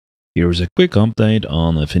Here's a quick update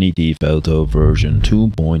on Affinity Photo version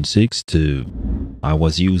 2.62. I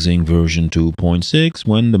was using version 2.6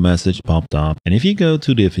 when the message popped up, and if you go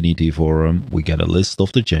to the Affinity forum, we get a list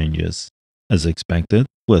of the changes. As expected,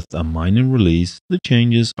 with a minor release, the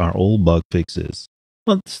changes are all bug fixes.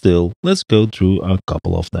 But still, let's go through a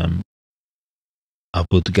couple of them. I've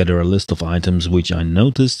put together a list of items which I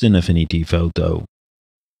noticed in Affinity Photo.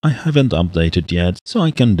 I haven't updated yet, so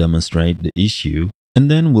I can demonstrate the issue, and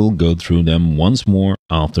then we'll go through them once more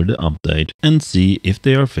after the update and see if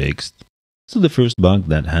they are fixed. So the first bug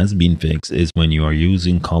that has been fixed is when you are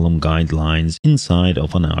using column guidelines inside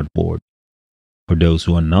of an artboard. For those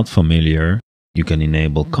who are not familiar, you can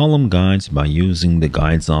enable column guides by using the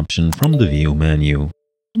guides option from the view menu.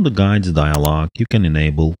 On the guides dialog, you can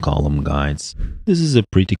enable column guides. This is a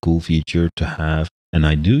pretty cool feature to have, and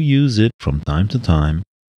I do use it from time to time.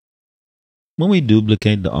 When we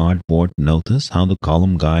duplicate the artboard, notice how the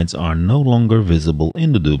column guides are no longer visible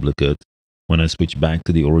in the duplicate. When I switch back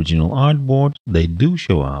to the original artboard, they do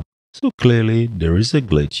show up, so clearly there is a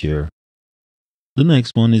glitch here. The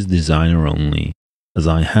next one is designer only. As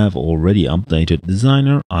I have already updated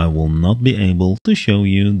designer, I will not be able to show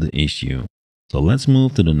you the issue. So let's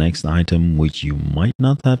move to the next item which you might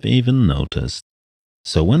not have even noticed.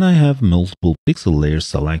 So when I have multiple pixel layers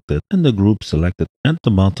selected and the group selected at the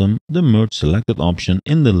bottom, the merge selected option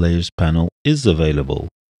in the layers panel is available.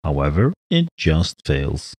 However, it just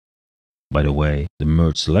fails. By the way, the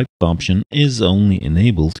merge select option is only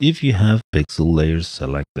enabled if you have pixel layers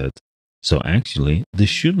selected. So actually, this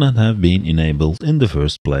should not have been enabled in the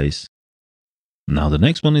first place. Now the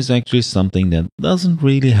next one is actually something that doesn't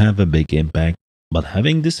really have a big impact, but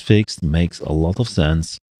having this fixed makes a lot of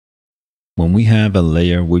sense. When we have a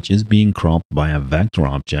layer which is being cropped by a vector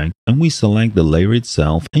object and we select the layer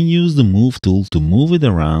itself and use the move tool to move it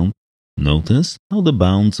around, notice how the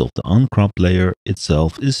bounds of the uncropped layer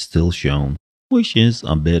itself is still shown, which is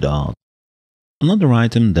a bit odd. Another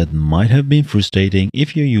item that might have been frustrating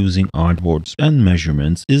if you're using artboards and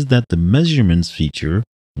measurements is that the measurements feature,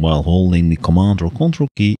 while holding the Command or Control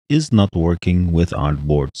key, is not working with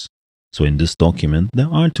artboards. So in this document, there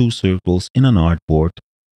are two circles in an artboard,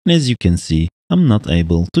 and as you can see, I'm not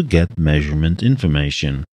able to get measurement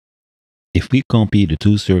information. If we copy the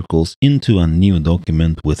two circles into a new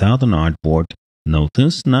document without an artboard,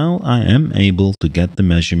 notice now I am able to get the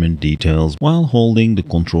measurement details while holding the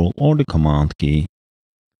Control or the Command key.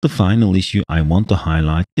 The final issue I want to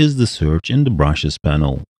highlight is the search in the brushes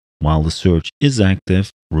panel. While the search is active,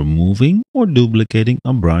 removing or duplicating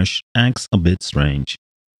a brush acts a bit strange.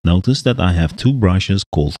 Notice that I have two brushes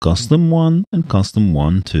called Custom 1 and Custom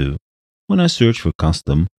 1 2. When I search for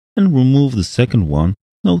Custom and remove the second one,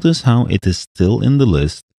 notice how it is still in the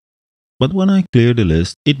list. But when I clear the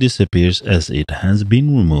list, it disappears as it has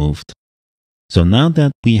been removed. So now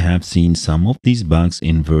that we have seen some of these bugs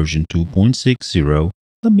in version 2.60,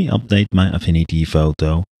 let me update my Affinity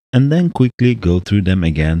Photo and then quickly go through them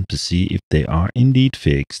again to see if they are indeed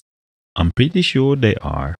fixed. I'm pretty sure they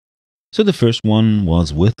are. So the first one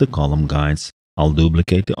was with the column guides. I'll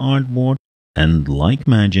duplicate the artboard, and like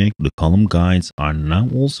magic, the column guides are now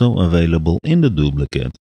also available in the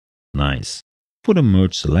duplicate. Nice. For the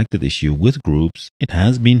merge selected issue with groups, it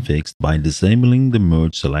has been fixed by disabling the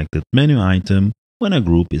merge selected menu item when a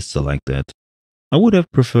group is selected. I would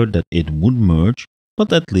have preferred that it would merge,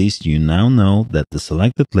 but at least you now know that the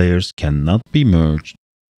selected layers cannot be merged.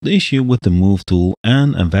 The issue with the move tool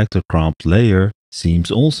and a vector cropped layer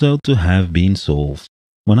seems also to have been solved.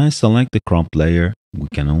 When I select the cropped layer, we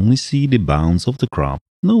can only see the bounds of the crop,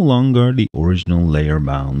 no longer the original layer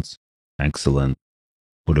bounds. Excellent.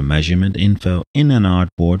 For the measurement info in an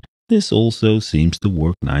artboard, this also seems to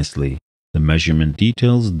work nicely. The measurement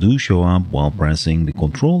details do show up while pressing the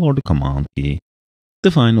Control or the Command key.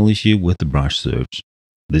 The final issue with the brush search.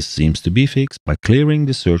 This seems to be fixed by clearing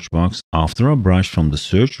the search box after a brush from the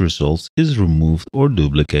search results is removed or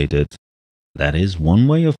duplicated. That is one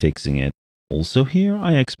way of fixing it. Also here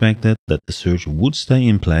I expected that the search would stay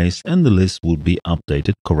in place and the list would be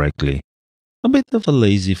updated correctly. A bit of a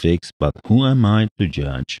lazy fix, but who am I to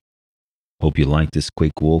judge? Hope you liked this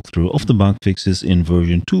quick walkthrough of the bug fixes in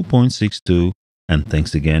version 2.62, and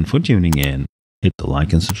thanks again for tuning in. Hit the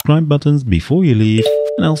like and subscribe buttons before you leave,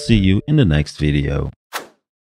 and I'll see you in the next video.